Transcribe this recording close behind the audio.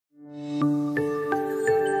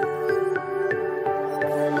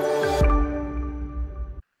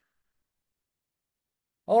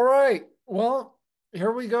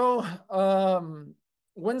we go.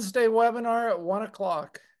 Wednesday webinar at 1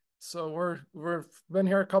 o'clock. So we've been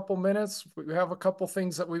here a couple minutes. We have a couple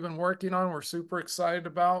things that we've been working on. We're super excited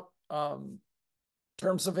about in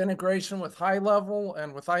terms of integration with HighLevel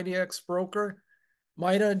and with IDX Broker.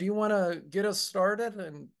 Maida, do you want to get us started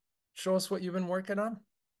and show us what you've been working on?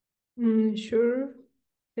 Sure.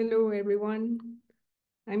 Hello, everyone.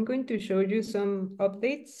 I'm going to show you some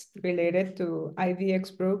updates related to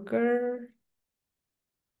IDX Broker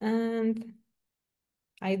and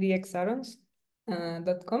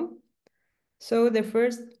idxaddons.com. So the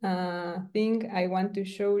first thing I want to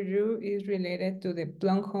show you is related to the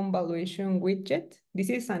Plunk Home Valuation widget. This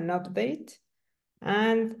is an update,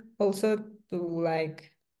 and also to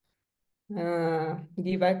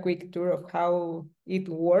give a quick tour of how it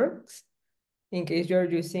works in case you're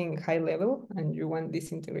using HighLevel and you want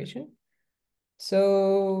this integration.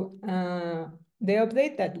 So the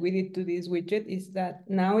update that we did to this widget is that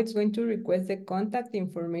now it's going to request the contact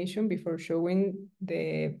information before showing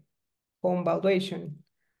the home valuation.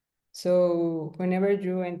 So whenever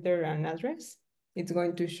you enter an address, it's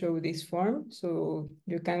going to show this form. So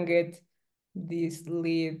you can get this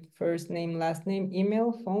lead, first name, last name,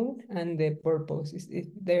 email, phone, and the purpose. If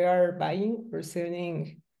they are buying or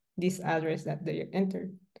selling this address that they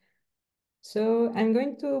entered. So I'm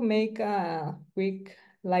going to make a quick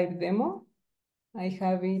live demo. I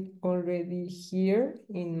have it already here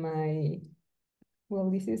in my, well,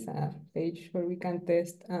 this is a page where we can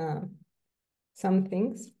test some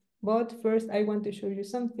things. But first I want to show you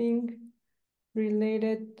something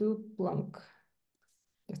related to Plunk.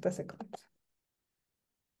 Just a second.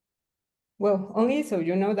 Well, only so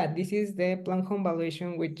you know that this is the Plunk Home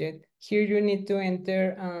Valuation widget. Here you need to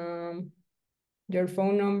enter your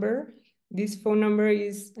phone number. This phone number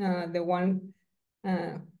is the one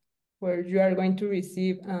where you are going to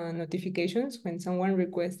receive notifications when someone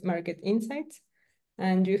requests market insights.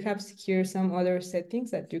 And you have here some other settings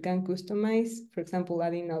that you can customize, for example,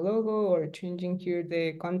 adding a logo or changing here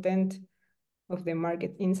the content of the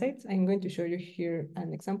market insights. I'm going to show you here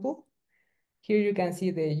an example. Here you can see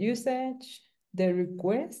the usage, the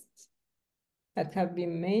requests that have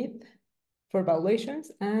been made for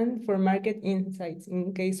valuations and for market insights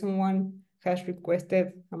in case someone has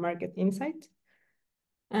requested a market insight.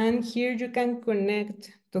 And here you can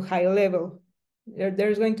connect to HighLevel.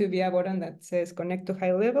 There's going to be a button that says connect to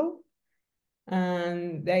HighLevel.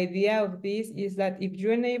 And the idea of this is that if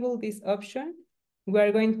you enable this option, we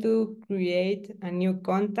are going to create a new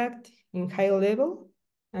contact in HighLevel,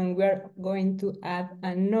 and we're going to add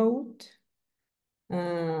a note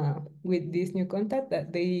with this new contact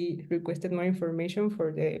that they requested more information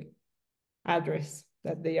for the address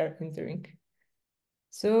that they are entering.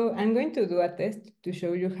 So I'm going to do a test to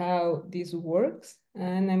show you how this works,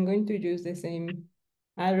 and I'm going to use the same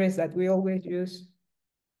address that we always use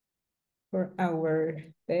for our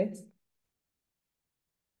test.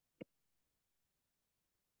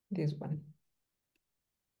 This one.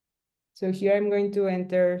 So here I'm going to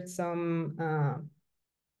enter some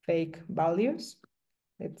fake values.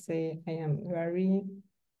 Let's say I am Gary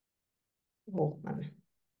Goldman.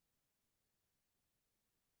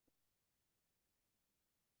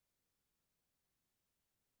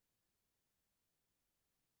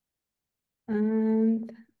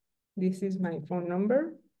 And this is my phone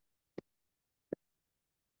number.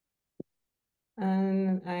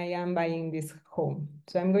 And I am buying this home.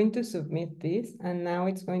 So I'm going to submit this, and now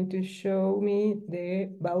it's going to show me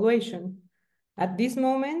the valuation. At this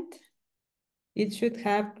moment, it should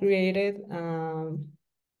have created,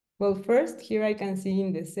 well, first here I can see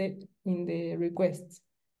in the requests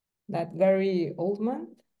that Gary Oldman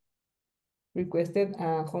requested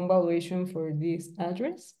a home valuation for this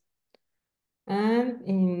address. And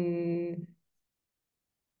in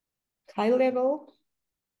HighLevel,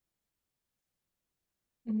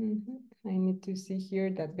 I need to see here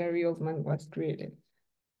that Gary Oldman was created.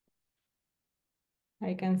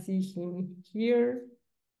 I can see him here.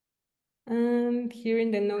 And here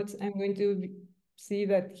in the notes, I'm going to see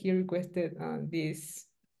that he requested this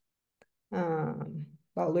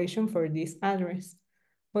valuation for this address.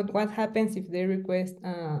 But what happens if they request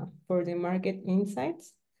for the market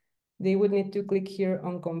insights? They would need to click here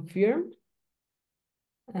on confirm.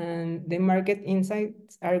 And the market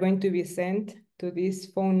insights are going to be sent to this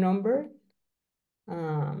phone number,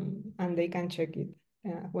 and they can check it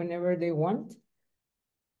whenever they want.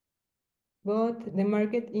 But the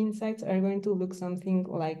market insights are going to look something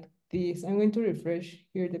like this. I'm going to refresh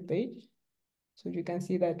here the page, so you can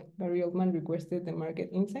see that Gary Oldman requested the market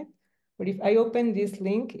insight. But if I open this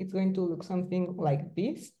link, it's going to look something like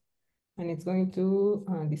this. and it's going to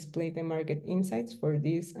display the market insights for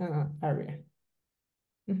this area.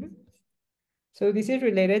 So this is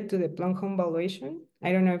related to the Plunk home valuation.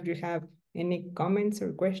 I don't know if you have any comments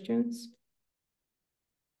or questions.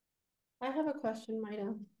 I have a question,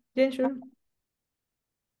 Maida. Yeah, sure.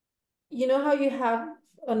 You know how you have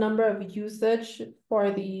a number of usage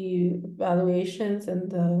for the valuations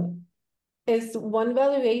and is one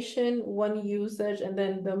valuation, one usage, and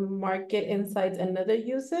then the market insights another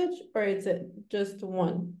usage, or is it just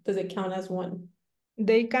one? Does it count as one?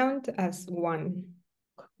 They count as one.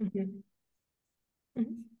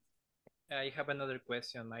 I have another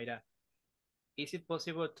question, Mayra. Is it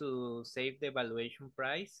possible to save the valuation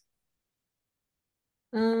price?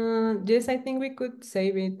 Yes, I think we could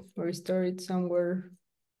save it or store it somewhere.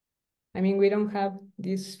 I mean, we don't have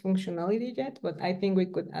this functionality yet, but I think we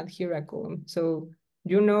could add here a column. So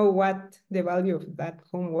you know what the value of that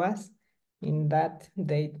home was in that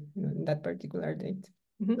date, in that particular date.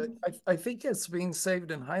 I think it's being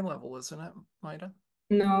saved in HighLevel, isn't it, Maida?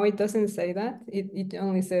 No, it doesn't say that. It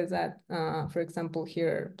only says that, for example,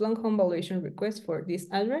 here, Plunk home valuation request for this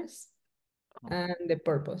address and the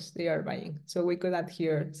purpose they are buying. So we could add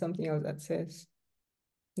here something else that says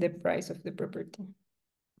the price of the property.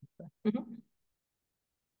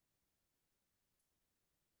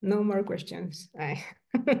 No more questions. No,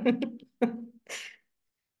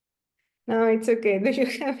 it's okay. Do you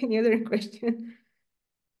have any other question?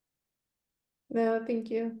 No,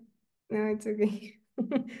 thank you. No, it's okay.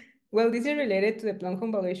 Well, this is related to the Plunk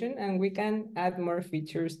home valuation, and we can add more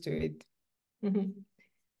features to it.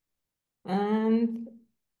 And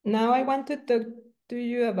now I want to talk to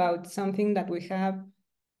you about something that we have,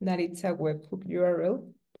 that it's a webhook URL.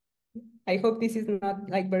 I hope this is not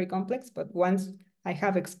like very complex, but once I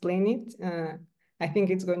have explained it, I think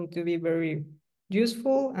it's going to be very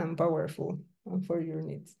useful and powerful for your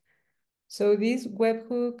needs. So this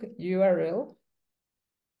webhook URL,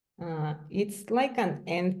 it's like an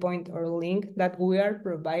endpoint or link that we are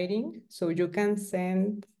providing, so you can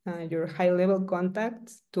send your high-level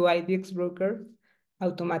contacts to IDX Broker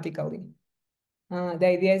automatically. The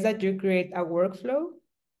idea is that you create a workflow.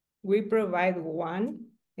 We provide one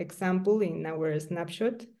example in our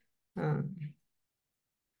snapshot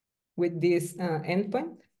with this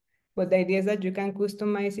endpoint, but the idea is that you can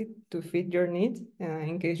customize it to fit your needs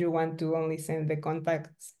in case you want to only send the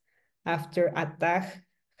contacts after a tag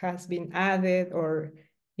has been added, or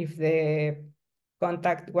if the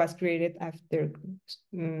contact was created after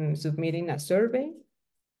submitting a survey.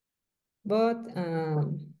 But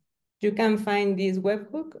you can find this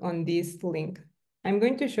webhook on this link. I'm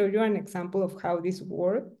going to show you an example of how this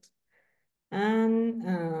works, and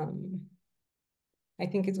I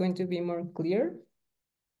think it's going to be more clear.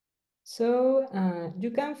 So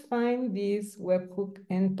you can find this webhook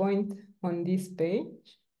endpoint on this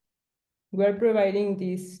page. We're providing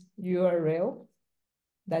this URL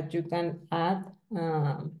that you can add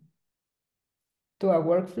to a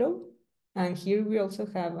workflow. And here we also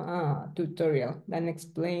have a tutorial that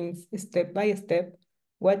explains step by step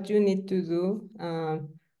what you need to do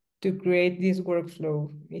to create this workflow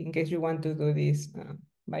in case you want to do this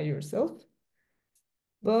by yourself.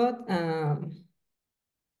 But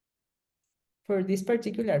for this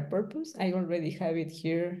particular purpose, I already have it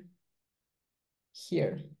here.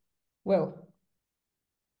 Well,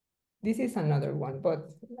 this is another one,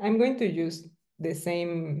 but I'm going to use the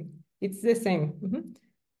same, it's the same.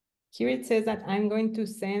 Here it says that I'm going to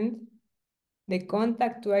send the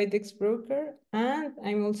contact to IDX Broker, and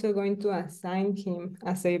I'm also going to assign him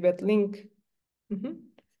a saved link.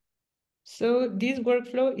 So this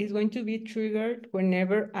workflow is going to be triggered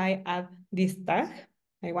whenever I add this tag.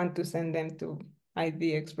 I want to send them to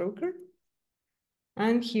IDX Broker.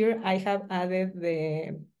 And here I have added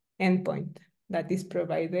the endpoint that is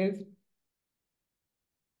provided.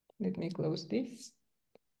 Let me close this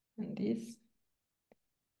and this.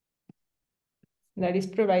 That is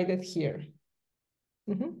provided here.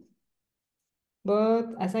 But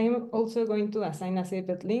as I'm also going to assign a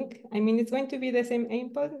saved link, I mean, it's going to be the same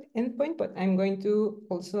endpoint, but I'm going to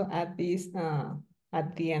also add this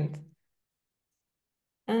at the end.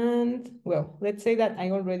 And well, let's say that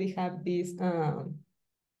I already have this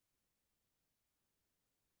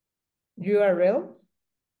URL.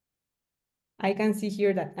 I can see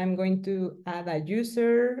here that I'm going to add a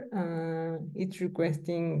user. It's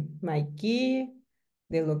requesting my key,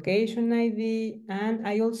 the location ID, and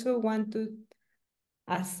I also want to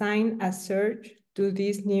assign a search to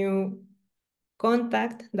this new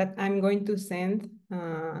contact that I'm going to send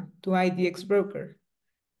to IDX Broker.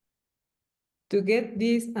 To get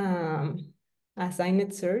this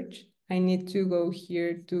assigned search, I need to go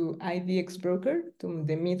here to IDX Broker, to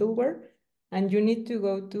the middleware, and you need to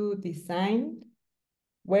go to Design,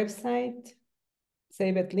 Website,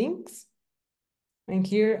 Saved Links. And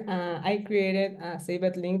here I created a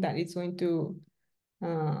saved link that is going to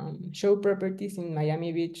show properties in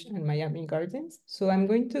Miami Beach and Miami Gardens. So I'm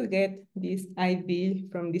going to get this ID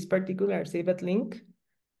from this particular saved link.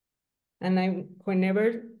 And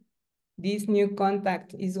whenever this new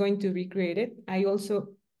contact is going to be created, I'm also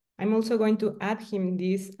going to add him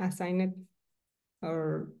this assigned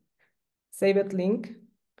or saved link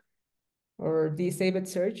or the saved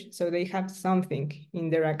search, so they have something in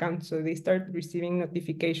their account, so they start receiving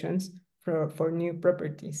notifications for new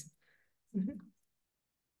properties.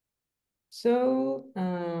 So,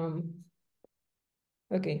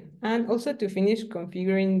 okay, and also to finish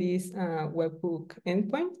configuring this webhook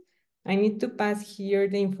endpoint, I need to pass here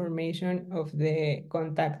the information of the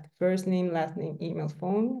contact, first name, last name, email,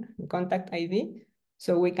 phone, contact ID,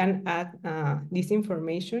 so we can add this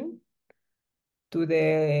information to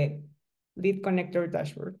the lead connector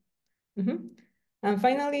dashboard. And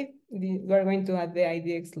finally, we're going to add the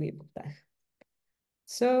IDX lead tag.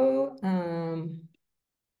 So I'm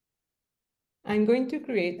going to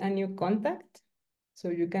create a new contact so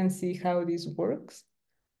you can see how this works.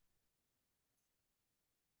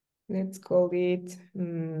 Let's call it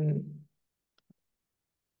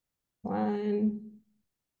one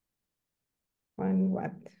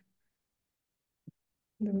what?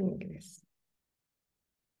 Dominguez.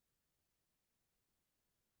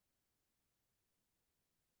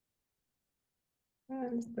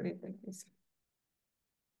 Let's put it like this.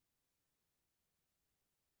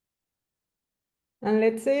 And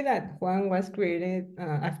let's say that Juan was created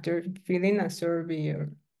after filling a survey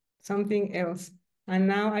or something else. And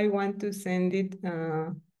now I want to send it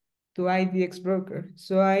to IDX Broker.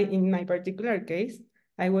 So in my particular case,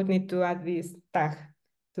 I would need to add this tag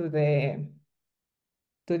to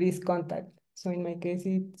this contact. So in my case,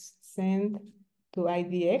 it's send to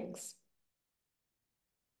IDX.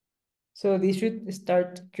 So this should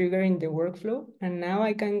start triggering the workflow. And now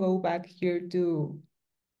I can go back here to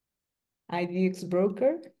IDX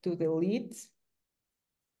Broker, to the leads.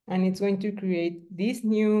 And it's going to create this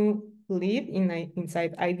new lead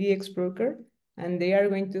inside IDX Broker. And they are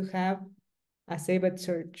going to have a saved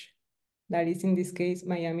search. That is, in this case,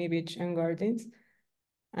 Miami Beach and Gardens.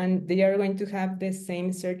 And they are going to have the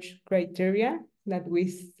same search criteria that we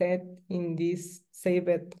set in this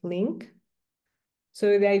saved link.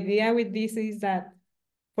 So the idea with this is that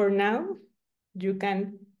for now, you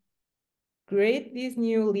can create this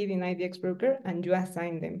new lead in IDX Broker and you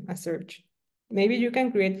assign them a search. Maybe you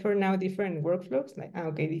can create for now different workflows. Like,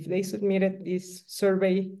 okay, if they submitted this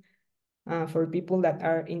survey for people that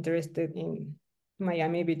are interested in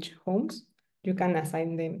Miami Beach homes, you can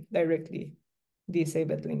assign them directly this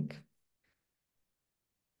saved link.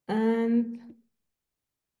 And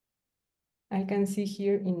I can see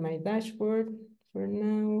here in my dashboard for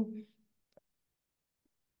now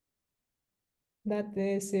that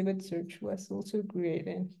the saved search was also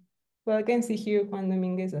created. Well, I can see here Juan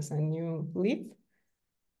Dominguez as a new lead.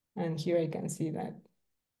 And here I can see that,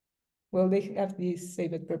 well, they have this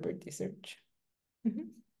saved property search.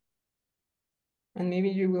 And maybe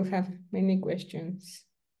you will have many questions.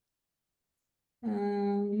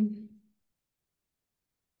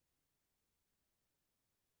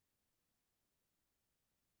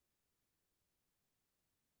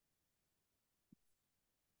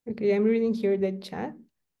 Okay, I'm reading here the chat.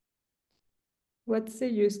 What's the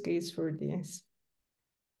use case for this?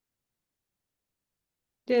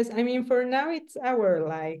 Yes, I mean, for now, it's our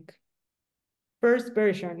first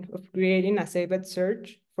version of creating a saved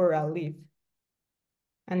search for a lead.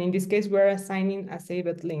 And in this case, we're assigning a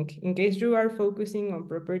saved link. In case you are focusing on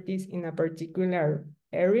properties in a particular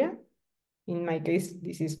area, in my case,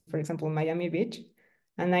 this is, for example, Miami Beach,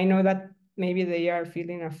 and I know that maybe they are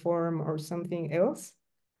filling a form or something else,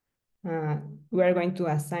 we are going to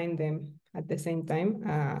assign them at the same time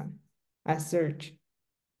a search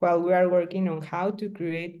while we are working on how to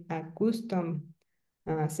create a custom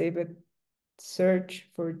saved search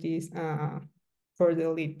for this for the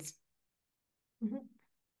leads.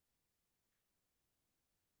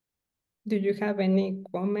 Do you have any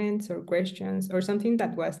comments or questions or something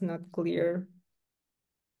that was not clear?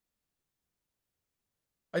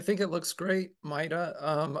 I think it looks great, Maida.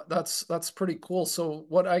 That's pretty cool. So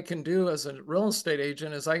what I can do as a real estate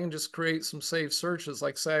agent is I can just create some saved searches.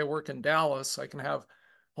 Like say I work in Dallas, I can have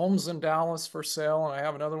homes in Dallas for sale, and I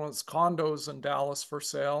have another one that's condos in Dallas for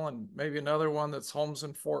sale, and maybe another one that's homes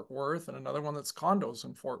in Fort Worth, and another one that's condos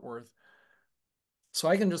in Fort Worth. So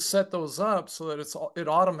I can just set those up so that it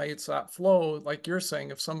automates that flow. Like you're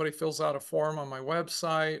saying, if somebody fills out a form on my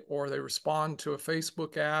website or they respond to a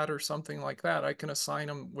Facebook ad or something like that, I can assign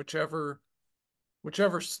them whichever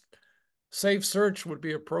save search would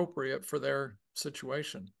be appropriate for their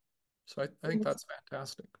situation. So I think that's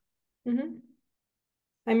fantastic. Mm-hmm.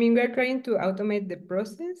 I mean, we're trying to automate the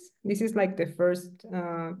process. This is like the first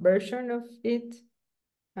version of it,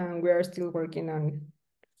 and we are still working on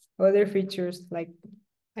other features, like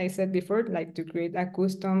I said before, like to create a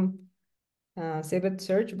custom saved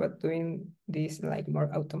search, but doing this like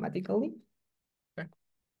more automatically. Okay,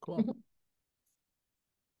 cool.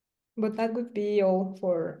 But that would be all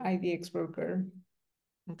for IDX Broker.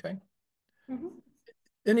 Okay. Mm-hmm.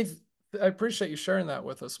 I appreciate you sharing that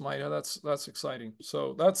with us, Maida. That's exciting.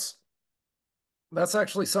 So that's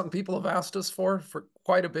actually something people have asked us for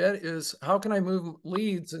quite a bit, is how can I move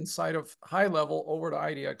leads inside of HighLevel over to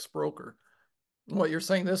IDX Broker? What you're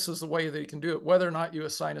saying, this is the way that you can do it. Whether or not you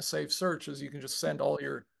assign a safe search is you can just send all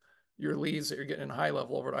your leads that you're getting in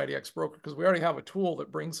HighLevel over to IDX Broker, because we already have a tool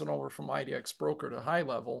that brings them over from IDX Broker to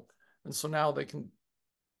HighLevel. And so now they can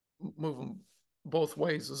move them both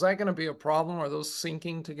ways. Is that going to be a problem? Are those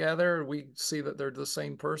syncing together? We see that they're the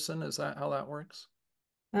same person. Is that how that works?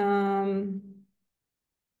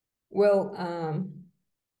 Well,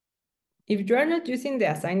 if you are not using the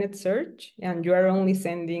assigned search and you are only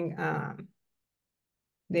sending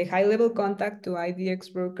the high-level contact to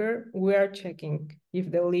IDX Broker, we are checking if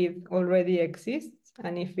the lead already exists,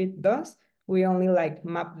 and if it does, we only like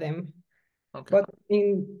map them. Okay. But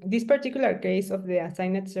in this particular case of the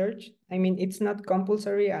assigned search, I mean, it's not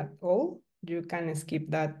compulsory at all. You can skip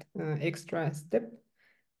that extra step.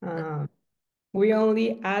 Okay. We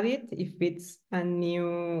only add it if it's a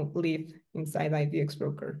new lead inside IDX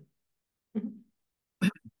Broker.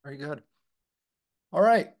 Very good. All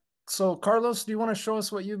right. So Carlos, do you want to show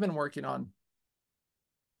us what you've been working on?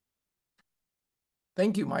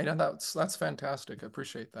 Thank you, Maida. That's fantastic. I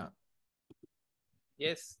appreciate that.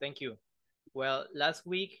 Yes, thank you. Well, last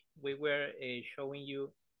week we were showing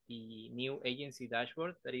you the new agency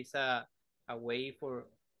dashboard. That is a way for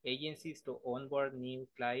agencies to onboard new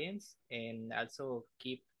clients and also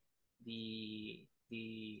keep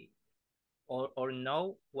or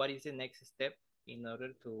know what is the next step in order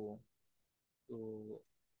to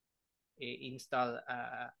install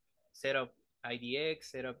set up IDX,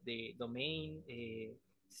 set up the domain,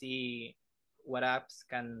 see what apps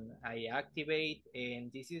can I activate.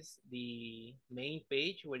 And this is the main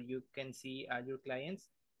page where you can see all your clients.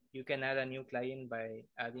 You can add a new client by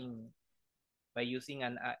using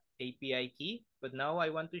an API key. But now I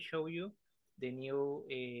want to show you the new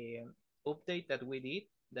update that we did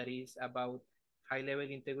that is about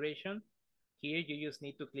high-level integration. Here you just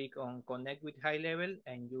need to click on connect with HighLevel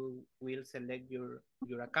and you will select your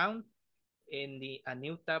account, and a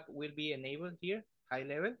new tab will be enabled here,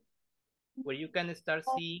 HighLevel, where you can start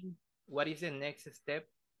seeing what is the next step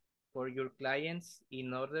for your clients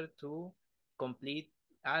in order to complete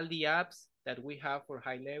all the apps that we have for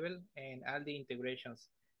HighLevel and all the integrations.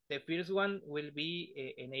 The first one will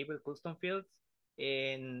be enable custom fields,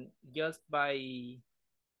 and just by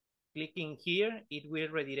clicking here, it will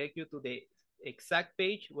redirect you to the exact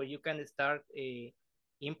page where you can start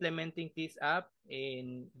implementing this app,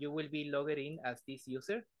 and you will be logged in as this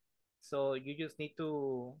user. So you just need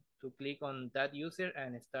to click on that user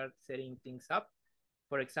and start setting things up.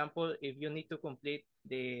 For example, if you need to complete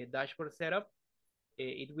the dashboard setup,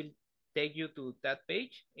 it will take you to that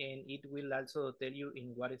page, and it will also tell you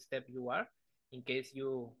in what step you are in case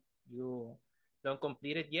you don't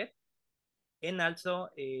complete it yet. And also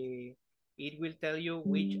it will tell you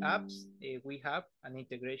which apps we have an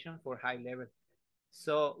integration for HighLevel.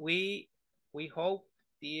 So we hope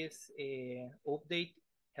this update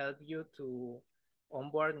help you to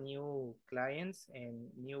onboard new clients and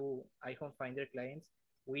new iPhone Finder clients.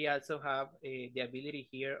 We also have the ability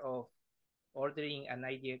here of ordering an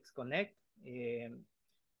IDX Connect,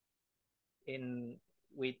 in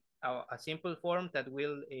with a simple form that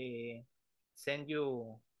will send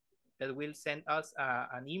you that will send us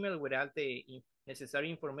an email with all the necessary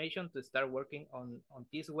information to start working on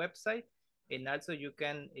this website. And also you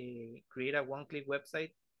can create a one-click website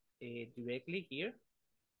directly here,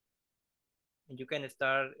 and you can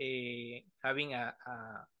start having a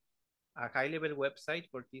high-level website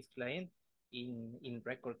for this client in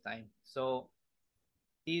record time. So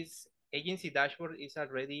this agency dashboard is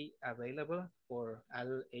already available for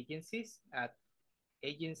all agencies at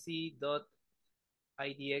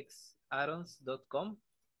agency.idxaddons.com.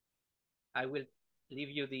 I will leave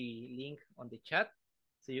you the link on the chat.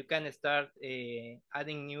 So you can start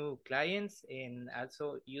adding new clients and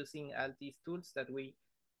also using all these tools that we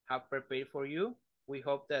have prepared for you. We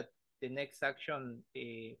hope that the next action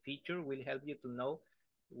feature will help you to know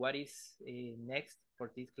what is next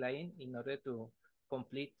for this client in order to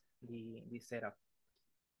complete the setup.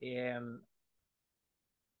 If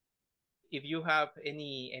you have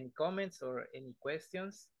any comments or any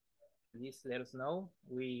questions, please let us know.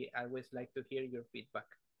 We always like to hear your feedback.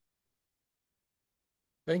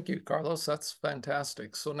 Thank you, Carlos. That's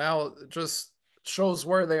fantastic. So now it just shows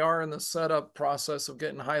where they are in the setup process of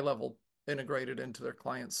getting HighLevel integrated into their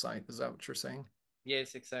client site. Is that what you're saying?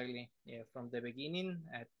 Yes, exactly. Yeah, from the beginning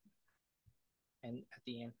and at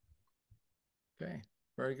the end. Okay,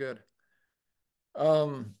 very good.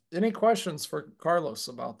 Any questions for Carlos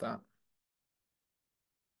about that?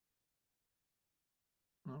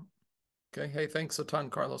 No? Okay, hey, thanks a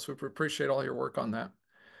ton, Carlos. We appreciate all your work on that.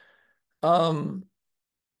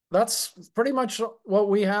 That's pretty much what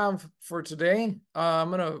we have for today.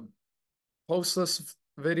 I'm gonna post this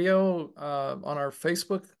video on our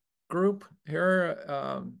Facebook group here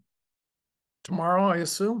tomorrow, I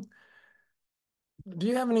assume. Do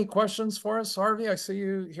you have any questions for us, Harvey? I see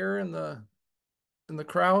you here in the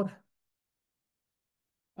crowd.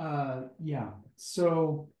 Yeah.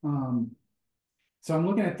 So I'm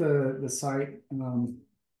looking at the site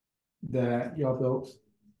that y'all built,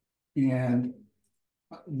 and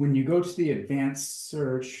when you go to the advanced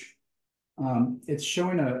search, it's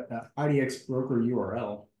showing a IDX Broker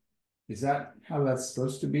URL. Is that how that's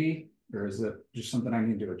supposed to be, or is it just something I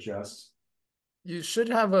need to adjust? You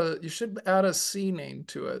should add a CNAME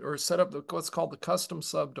to it, or set up what's called the custom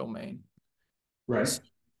subdomain. Right.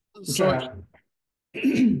 Which So I have.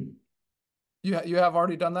 you have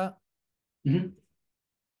already done that?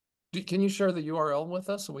 Mm-hmm. Can you share the URL with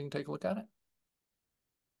us so we can take a look at it?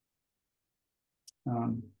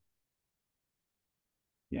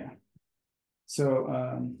 Yeah.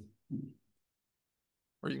 So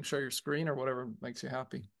or you can share your screen or whatever makes you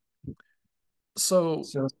happy. So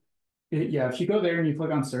yeah, if you go there and you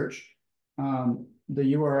click on search, the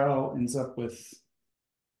URL ends up with.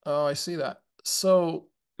 Oh, I see that. So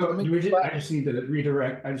I just need to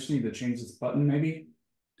redirect. I just need to change this button, maybe.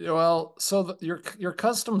 Well, so your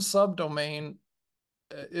custom subdomain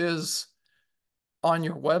is on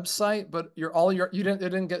your website, but it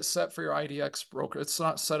didn't get set for your IDX broker. It's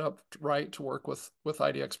not set up right to work with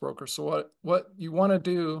IDX broker. So what you want to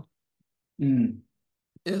do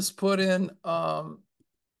is put in I'll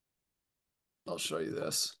show you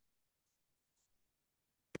this.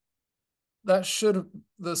 The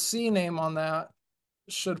CNAME on that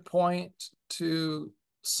should point to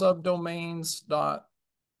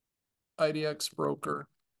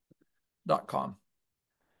subdomains.idxbroker.com.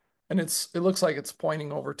 And it looks like it's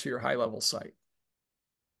pointing over to your HighLevel site.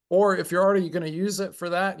 Or if you're already going to use it for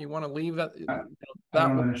that, you want to leave it. I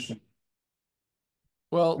don't understand.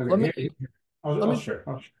 Well, okay, let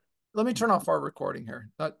me turn off our recording here.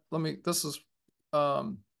 Let me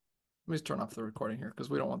turn off the recording here because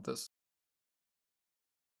we don't want this.